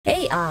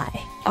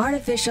AI,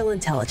 artificial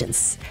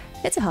intelligence.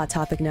 It's a hot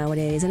topic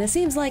nowadays, and it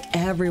seems like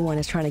everyone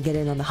is trying to get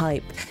in on the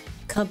hype.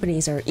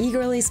 Companies are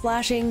eagerly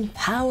splashing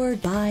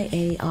 "powered by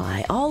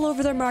AI" all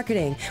over their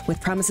marketing, with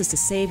promises to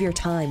save your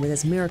time with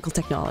this miracle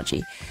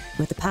technology.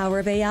 With the power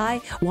of AI,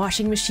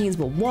 washing machines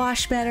will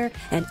wash better,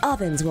 and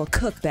ovens will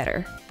cook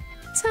better.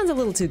 Sounds a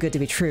little too good to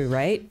be true,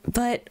 right?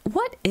 But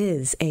what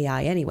is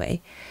AI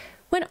anyway?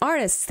 When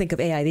artists think of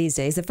AI these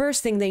days, the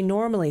first thing they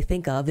normally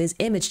think of is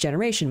image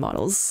generation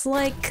models,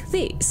 like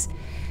these.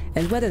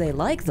 And whether they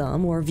like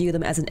them or view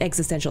them as an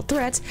existential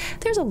threat,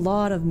 there's a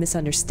lot of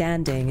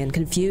misunderstanding and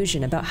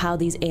confusion about how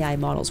these AI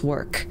models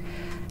work.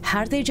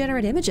 How do they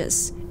generate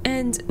images?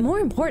 And more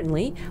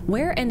importantly,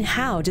 where and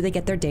how do they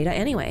get their data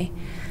anyway?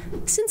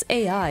 Since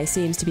AI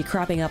seems to be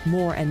cropping up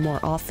more and more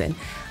often,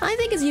 I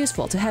think it's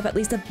useful to have at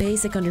least a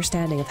basic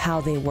understanding of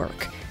how they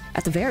work.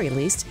 At the very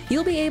least,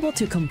 you'll be able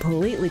to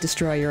completely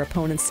destroy your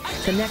opponents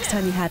the next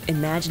time you have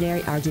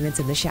imaginary arguments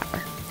in the shower,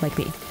 like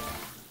me.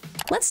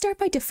 Let's start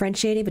by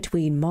differentiating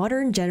between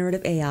modern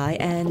generative AI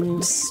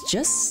and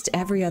just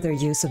every other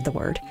use of the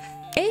word.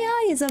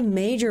 AI is a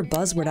major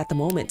buzzword at the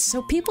moment,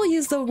 so people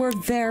use the word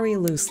very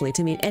loosely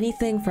to mean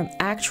anything from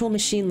actual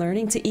machine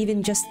learning to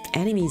even just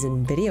enemies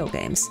in video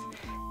games.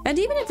 And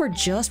even if we're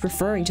just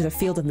referring to the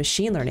field of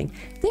machine learning,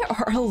 there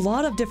are a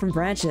lot of different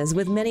branches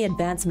with many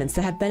advancements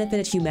that have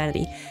benefited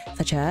humanity,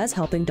 such as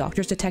helping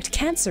doctors detect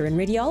cancer in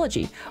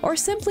radiology, or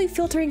simply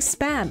filtering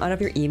spam out of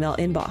your email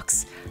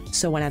inbox.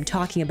 So when I'm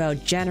talking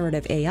about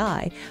generative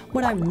AI,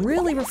 what I'm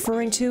really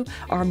referring to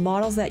are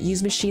models that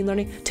use machine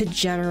learning to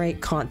generate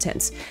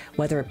content,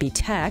 whether it be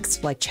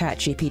text like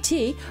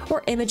ChatGPT,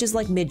 or images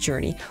like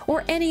Midjourney,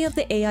 or any of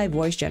the AI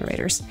voice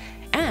generators.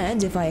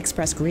 And if I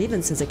express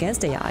grievances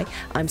against AI,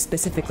 I'm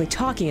specifically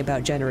talking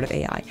about generative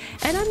AI.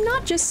 And I'm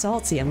not just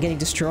salty, I'm getting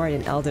destroyed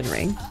in Elden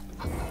Ring.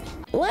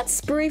 Let's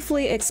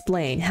briefly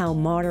explain how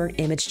modern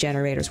image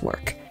generators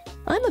work.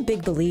 I'm a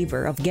big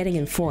believer of getting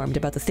informed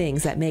about the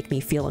things that make me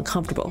feel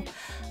uncomfortable.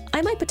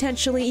 I might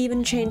potentially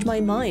even change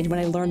my mind when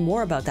I learn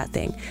more about that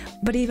thing.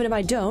 But even if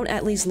I don't,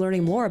 at least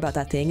learning more about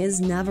that thing is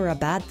never a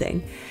bad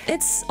thing.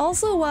 It's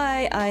also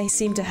why I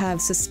seem to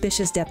have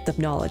suspicious depth of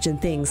knowledge in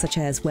things such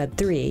as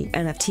Web3,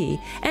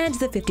 NFT, and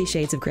the 50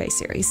 Shades of Grey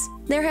series.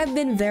 There have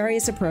been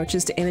various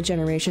approaches to image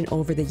generation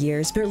over the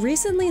years, but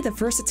recently the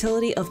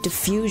versatility of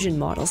diffusion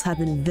models have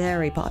been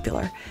very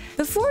popular.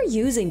 Before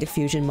using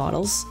diffusion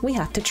models, we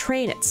have to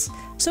train it.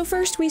 So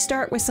first we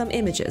start with some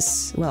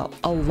images. Well,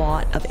 a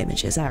lot of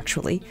images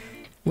actually.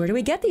 Where do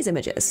we get these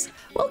images?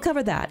 We'll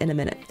cover that in a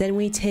minute. Then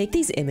we take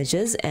these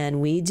images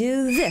and we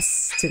do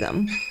this to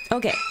them.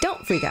 Okay,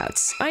 don't freak out.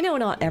 I know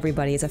not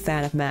everybody is a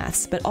fan of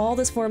maths, but all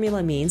this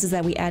formula means is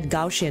that we add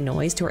Gaussian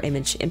noise to our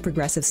image in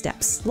progressive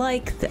steps,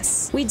 like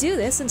this. We do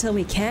this until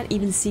we can't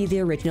even see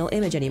the original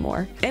image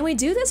anymore. And we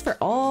do this for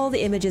all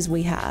the images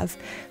we have.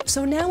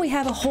 So now we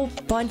have a whole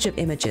bunch of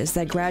images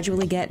that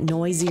gradually get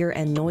noisier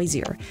and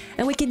noisier.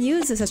 And we can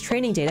use this as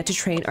training data to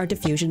train our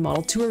diffusion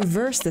model to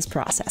reverse this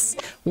process,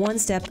 one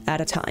step at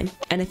a time.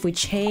 And if we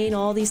chain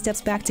all these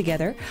steps back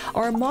together,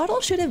 our model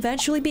should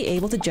eventually be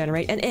able to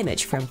generate an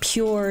image from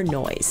pure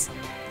noise.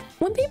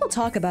 When people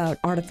talk about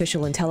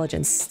artificial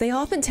intelligence, they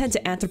often tend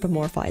to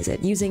anthropomorphize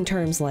it, using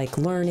terms like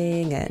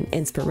learning and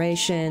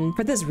inspiration.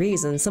 For this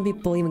reason, some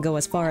people even go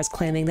as far as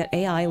claiming that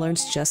AI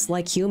learns just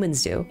like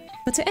humans do.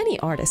 But to any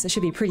artist, it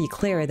should be pretty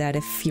clear that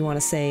if you want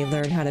to say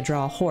learn how to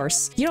draw a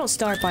horse, you don't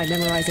start by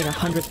memorizing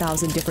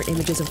 100,000 different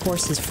images of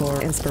horses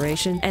for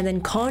inspiration, and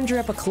then conjure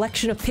up a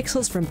collection of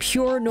pixels from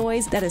pure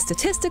noise that is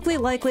statistically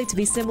likely to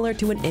be similar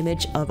to an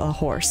image of a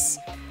horse.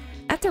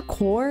 At their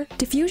core,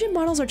 diffusion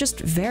models are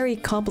just very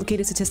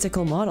complicated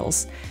statistical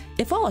models.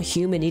 If all a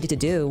human needed to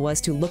do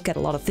was to look at a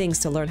lot of things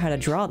to learn how to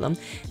draw them,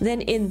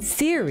 then in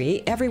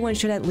theory, everyone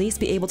should at least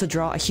be able to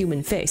draw a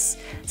human face,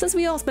 since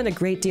we all spend a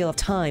great deal of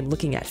time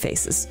looking at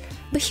faces.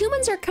 But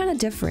humans are kind of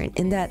different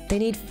in that they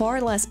need far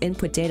less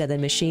input data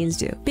than machines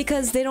do,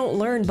 because they don't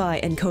learn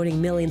by encoding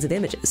millions of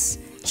images.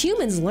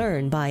 Humans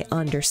learn by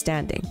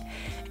understanding.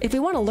 If we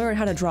want to learn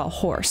how to draw a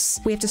horse,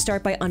 we have to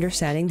start by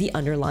understanding the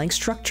underlying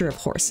structure of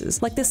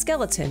horses, like the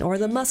skeleton or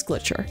the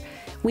musculature.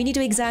 We need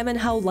to examine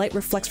how light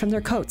reflects from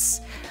their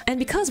coats. And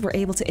because we're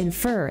able to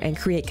infer and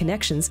create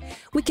connections,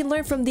 we can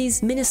learn from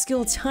these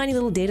minuscule, tiny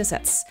little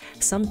datasets,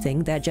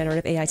 something that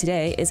generative AI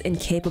today is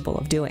incapable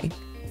of doing.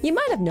 You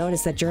might have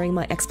noticed that during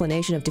my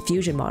explanation of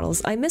diffusion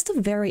models, I missed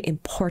a very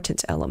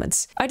important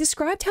element. I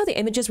described how the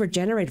images were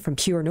generated from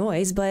pure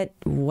noise, but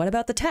what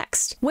about the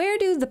text? Where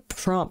do the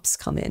prompts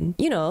come in?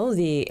 You know,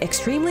 the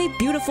extremely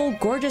beautiful,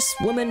 gorgeous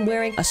woman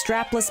wearing a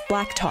strapless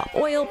black top,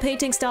 oil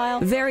painting style,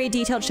 very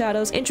detailed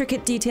shadows,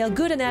 intricate detail,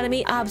 good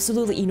anatomy,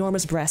 absolutely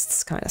enormous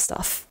breasts kind of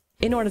stuff.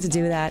 In order to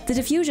do that, the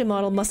diffusion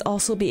model must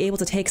also be able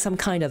to take some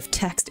kind of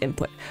text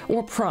input,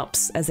 or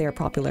prompts as they are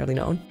popularly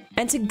known.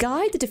 And to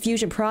guide the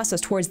diffusion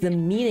process towards the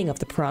meaning of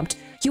the prompt,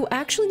 you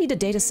actually need a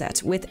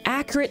dataset with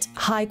accurate,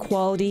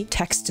 high-quality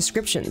text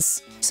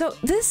descriptions. So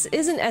this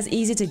isn't as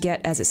easy to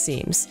get as it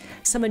seems.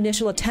 Some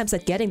initial attempts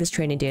at getting this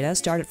training data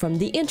started from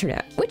the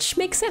internet, which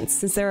makes sense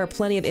since there are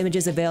plenty of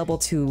images available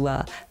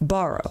to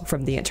borrow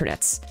from the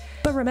internet.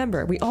 But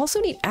remember, we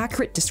also need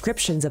accurate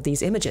descriptions of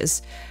these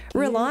images.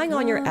 Relying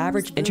on your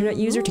average internet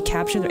user to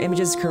caption their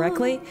images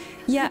correctly,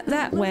 yeah,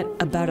 that went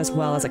about as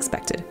well as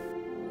expected.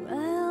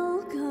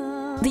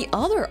 The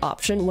other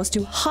option was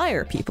to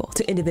hire people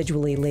to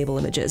individually label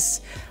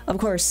images. Of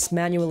course,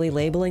 manually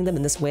labeling them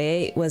in this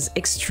way was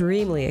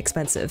extremely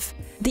expensive.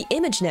 The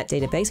ImageNet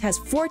database has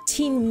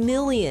 14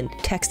 million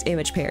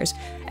text-image pairs,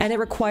 and it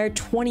required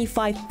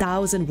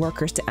 25,000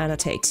 workers to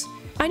annotate.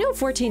 I know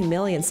 14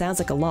 million sounds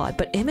like a lot,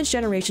 but image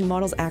generation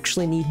models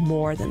actually need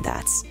more than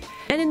that.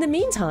 And in the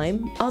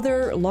meantime,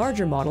 other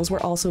larger models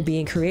were also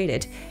being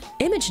created.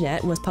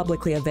 ImageNet was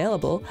publicly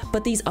available,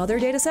 but these other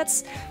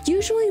datasets,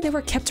 usually they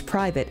were kept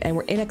private and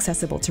were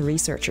inaccessible to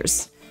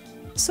researchers.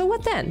 So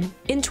what then?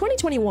 In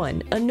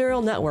 2021, a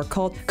neural network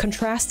called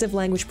Contrastive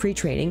Language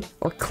Pre-training,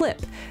 or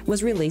CLIP,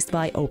 was released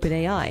by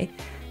OpenAI.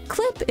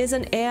 CLIP is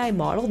an AI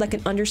model that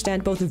can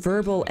understand both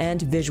verbal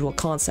and visual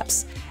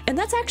concepts, and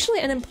that's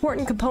actually an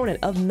important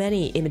component of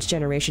many image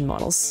generation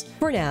models.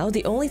 For now,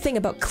 the only thing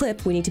about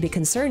CLIP we need to be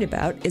concerned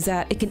about is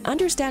that it can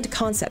understand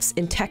concepts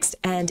in text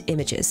and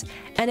images,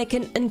 and it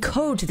can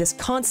encode this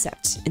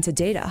concept into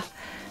data.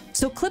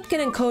 So CLIP can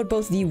encode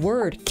both the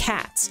word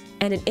cat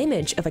and an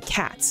image of a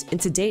cat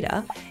into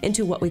data,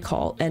 into what we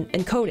call an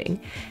encoding.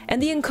 And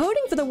the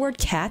encoding for the word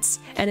cat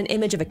and an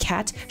image of a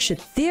cat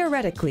should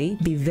theoretically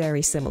be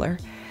very similar.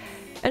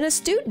 An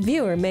astute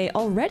viewer may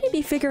already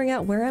be figuring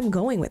out where I'm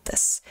going with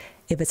this.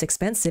 If it's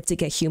expensive to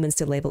get humans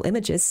to label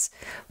images,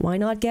 why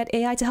not get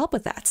AI to help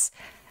with that?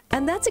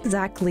 And that's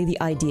exactly the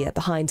idea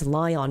behind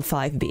Lion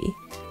 5B.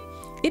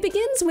 It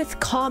begins with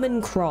Common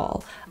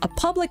Crawl, a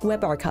public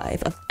web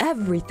archive of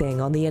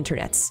everything on the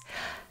internet.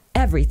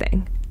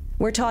 Everything.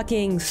 We're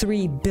talking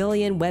 3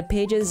 billion web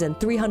pages and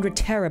 300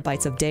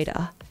 terabytes of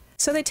data.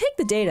 So they take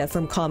the data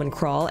from Common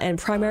Crawl and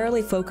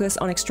primarily focus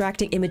on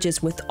extracting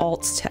images with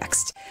alt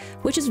text,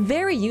 which is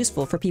very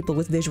useful for people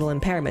with visual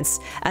impairments,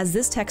 as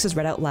this text is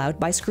read out loud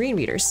by screen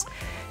readers.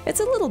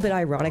 It's a little bit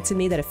ironic to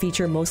me that a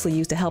feature mostly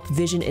used to help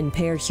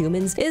vision-impaired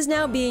humans is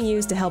now being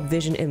used to help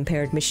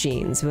vision-impaired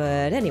machines,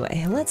 but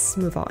anyway, let's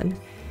move on.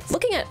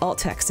 Looking at alt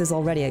text is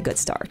already a good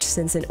start,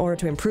 since in order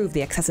to improve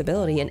the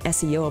accessibility and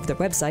SEO of their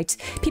websites,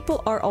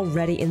 people are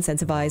already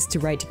incentivized to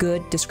write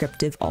good,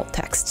 descriptive alt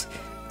text.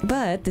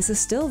 But this is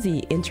still the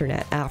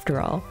internet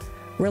after all.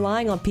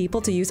 Relying on people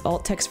to use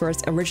alt text for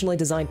its originally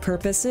designed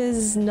purpose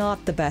is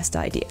not the best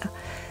idea.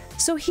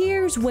 So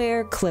here's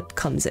where CLIP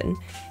comes in.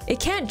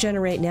 It can't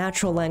generate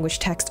natural language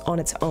text on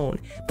its own,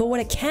 but what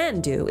it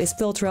can do is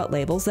filter out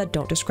labels that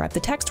don't describe the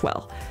text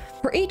well.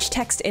 For each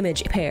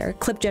text-image pair,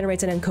 CLIP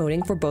generates an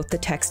encoding for both the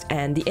text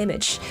and the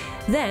image.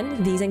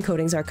 Then, these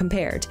encodings are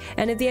compared,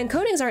 and if the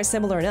encodings aren't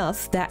similar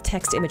enough, that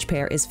text-image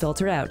pair is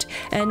filtered out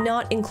and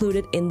not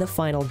included in the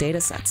final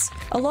datasets.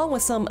 Along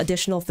with some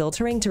additional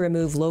filtering to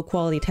remove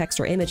low-quality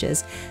text or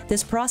images,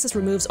 this process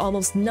removes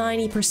almost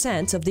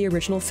 90% of the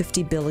original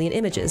 50 billion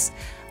images,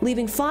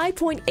 leaving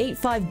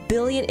 5.85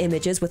 billion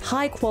images with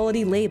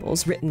high-quality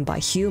labels written by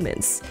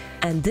humans.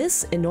 And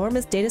this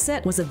enormous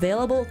dataset was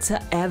available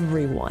to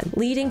everyone,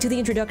 leading to the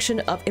introduction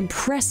of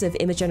impressive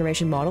image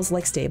generation models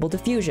like Stable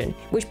Diffusion,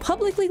 which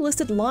publicly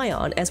listed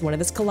Lion as one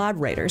of its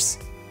collaborators.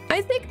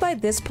 I think by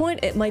this point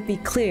it might be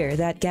clear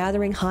that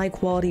gathering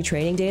high-quality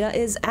training data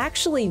is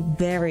actually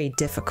very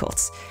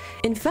difficult.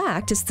 In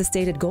fact, it's the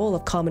stated goal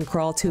of Common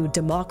Crawl to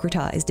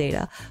democratize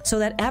data so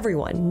that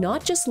everyone,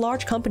 not just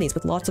large companies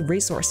with lots of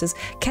resources,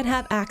 can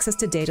have access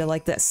to data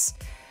like this.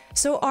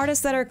 So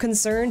artists that are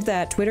concerned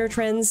that Twitter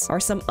trends are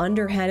some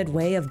underhanded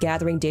way of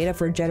gathering data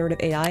for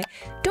generative AI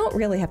don't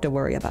really have to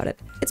worry about it.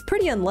 It's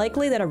pretty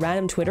unlikely that a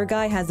random Twitter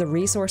guy has the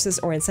resources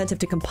or incentive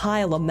to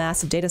compile a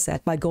massive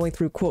dataset by going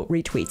through quote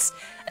retweets,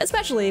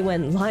 especially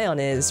when Lion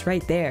is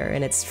right there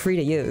and it's free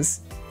to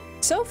use.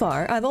 So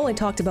far, I've only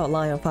talked about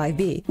Lion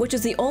 5B, which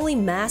is the only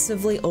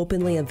massively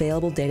openly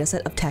available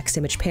dataset of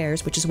text-image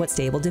pairs, which is what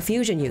Stable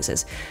Diffusion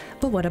uses.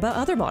 But what about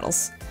other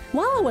models?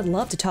 While I would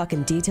love to talk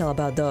in detail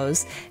about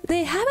those,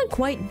 they haven't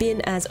quite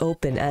been as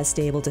open as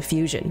Stable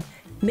Diffusion.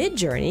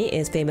 Midjourney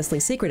is famously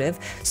secretive,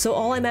 so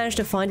all I managed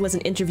to find was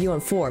an interview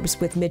on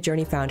Forbes with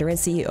Midjourney founder and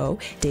CEO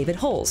David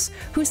Holes,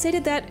 who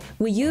stated that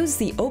we use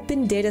the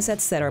open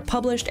datasets that are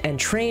published and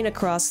train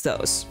across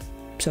those.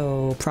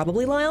 So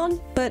probably Lion,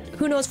 but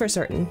who knows for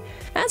certain.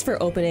 As for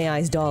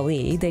OpenAI's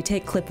DALL-E, they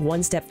take CLIP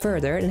one step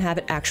further and have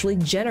it actually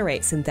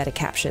generate synthetic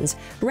captions,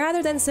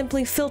 rather than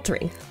simply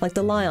filtering, like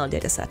the Lion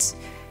datasets.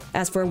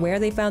 As for where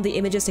they found the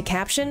images to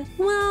caption,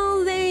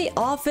 well, they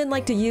often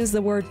like to use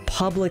the word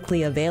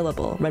publicly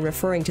available when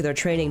referring to their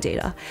training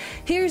data.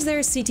 Here's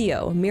their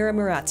CTO, Mira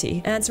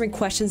Murati, answering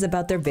questions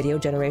about their video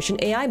generation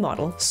AI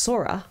model,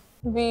 Sora.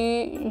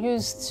 We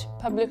used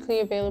publicly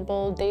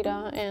available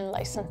data and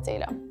licensed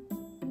data.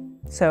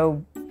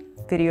 So,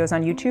 videos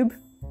on YouTube?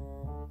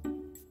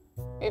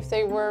 if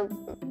they were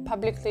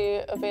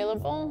publicly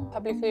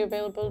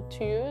available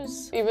to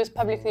use. It was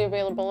publicly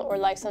available or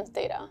licensed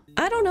data.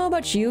 I don't know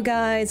about you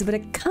guys, but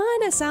it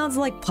kind of sounds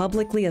like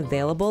publicly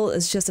available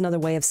is just another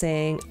way of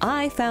saying,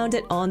 I found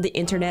it on the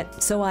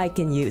internet so I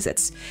can use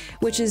it,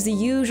 which is the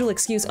usual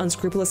excuse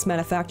unscrupulous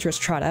manufacturers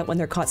trot out when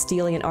they're caught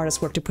stealing an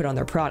artist's work to put on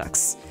their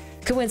products.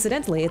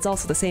 Coincidentally, it's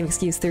also the same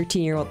excuse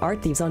 13-year-old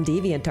art thieves on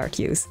DeviantArt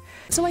use.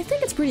 So I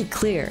think it's pretty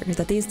clear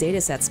that these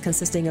datasets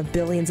consisting of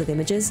billions of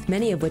images,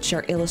 many of which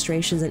are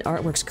illustrations and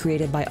artworks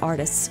created by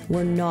artists,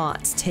 were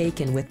not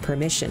taken with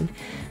permission.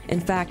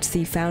 In fact,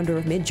 the founder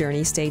of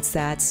Midjourney states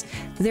that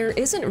there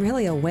isn't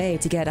really a way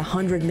to get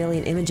 100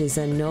 million images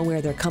and know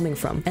where they're coming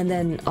from, and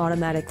then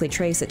automatically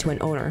trace it to an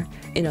owner.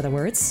 In other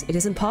words, it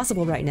is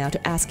impossible right now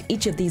to ask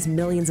each of these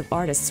millions of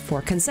artists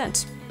for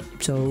consent.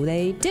 So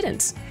they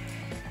didn't.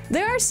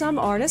 There are some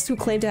artists who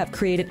claim to have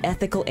created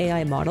ethical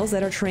AI models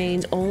that are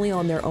trained only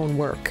on their own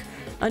work.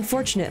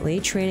 Unfortunately,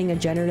 training a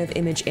generative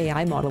image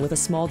AI model with a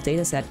small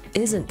dataset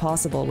isn't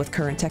possible with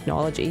current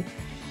technology.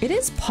 It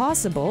is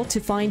possible to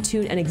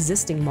fine-tune an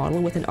existing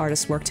model with an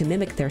artist's work to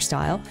mimic their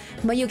style,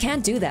 but you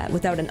can't do that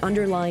without an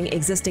underlying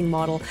existing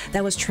model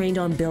that was trained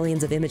on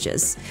billions of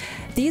images.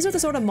 These are the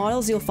sort of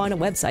models you'll find on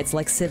websites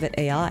like Civet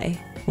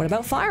AI. What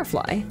about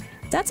Firefly?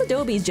 That's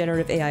Adobe's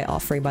generative AI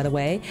offering, by the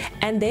way,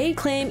 and they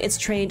claim it's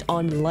trained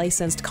on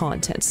licensed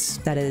content,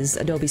 that is,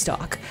 Adobe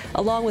stock,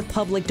 along with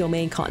public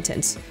domain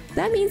content.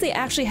 That means they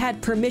actually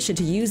had permission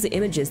to use the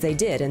images they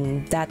did,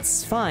 and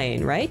that's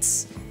fine, right?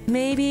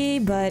 Maybe,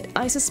 but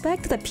I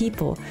suspect that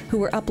people who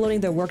were uploading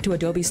their work to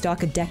Adobe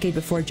stock a decade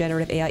before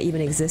generative AI even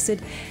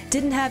existed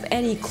didn't have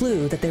any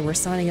clue that they were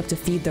signing up to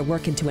feed their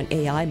work into an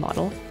AI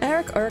model.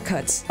 Eric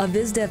Urquhart, a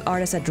VizDev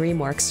artist at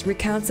DreamWorks,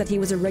 recounts that he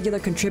was a regular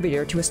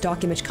contributor to a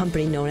stock image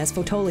company known as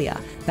Fotolia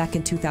back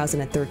in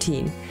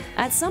 2013.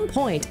 At some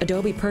point,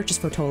 Adobe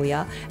purchased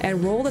Fotolia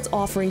and rolled its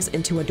offerings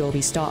into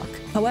Adobe stock.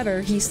 However,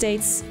 he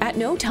states, "At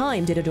no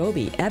time did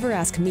Adobe ever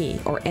ask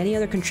me or any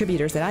other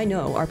contributors that I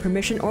know our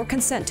permission or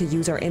consent to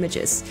use our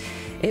images.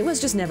 It was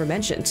just never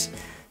mentioned."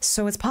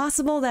 So it's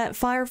possible that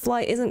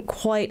Firefly isn't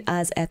quite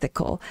as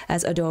ethical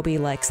as Adobe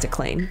likes to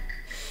claim.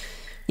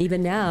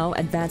 Even now,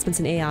 advancements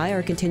in AI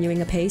are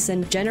continuing apace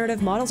and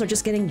generative models are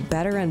just getting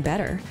better and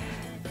better.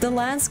 The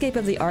landscape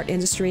of the art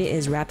industry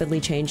is rapidly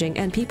changing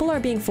and people are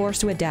being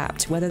forced to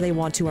adapt whether they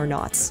want to or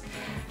not.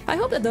 I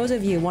hope that those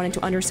of you wanting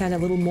to understand a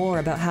little more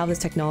about how this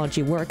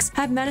technology works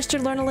have managed to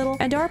learn a little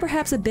and are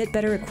perhaps a bit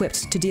better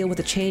equipped to deal with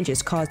the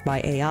changes caused by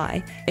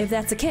AI. If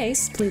that's the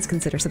case, please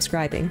consider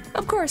subscribing.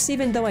 Of course,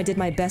 even though I did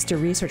my best to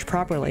research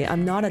properly,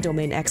 I'm not a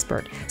domain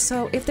expert,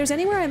 so if there's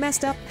anywhere I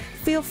messed up,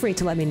 feel free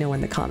to let me know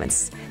in the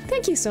comments.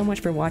 Thank you so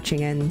much for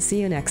watching and see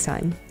you next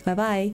time. Bye bye!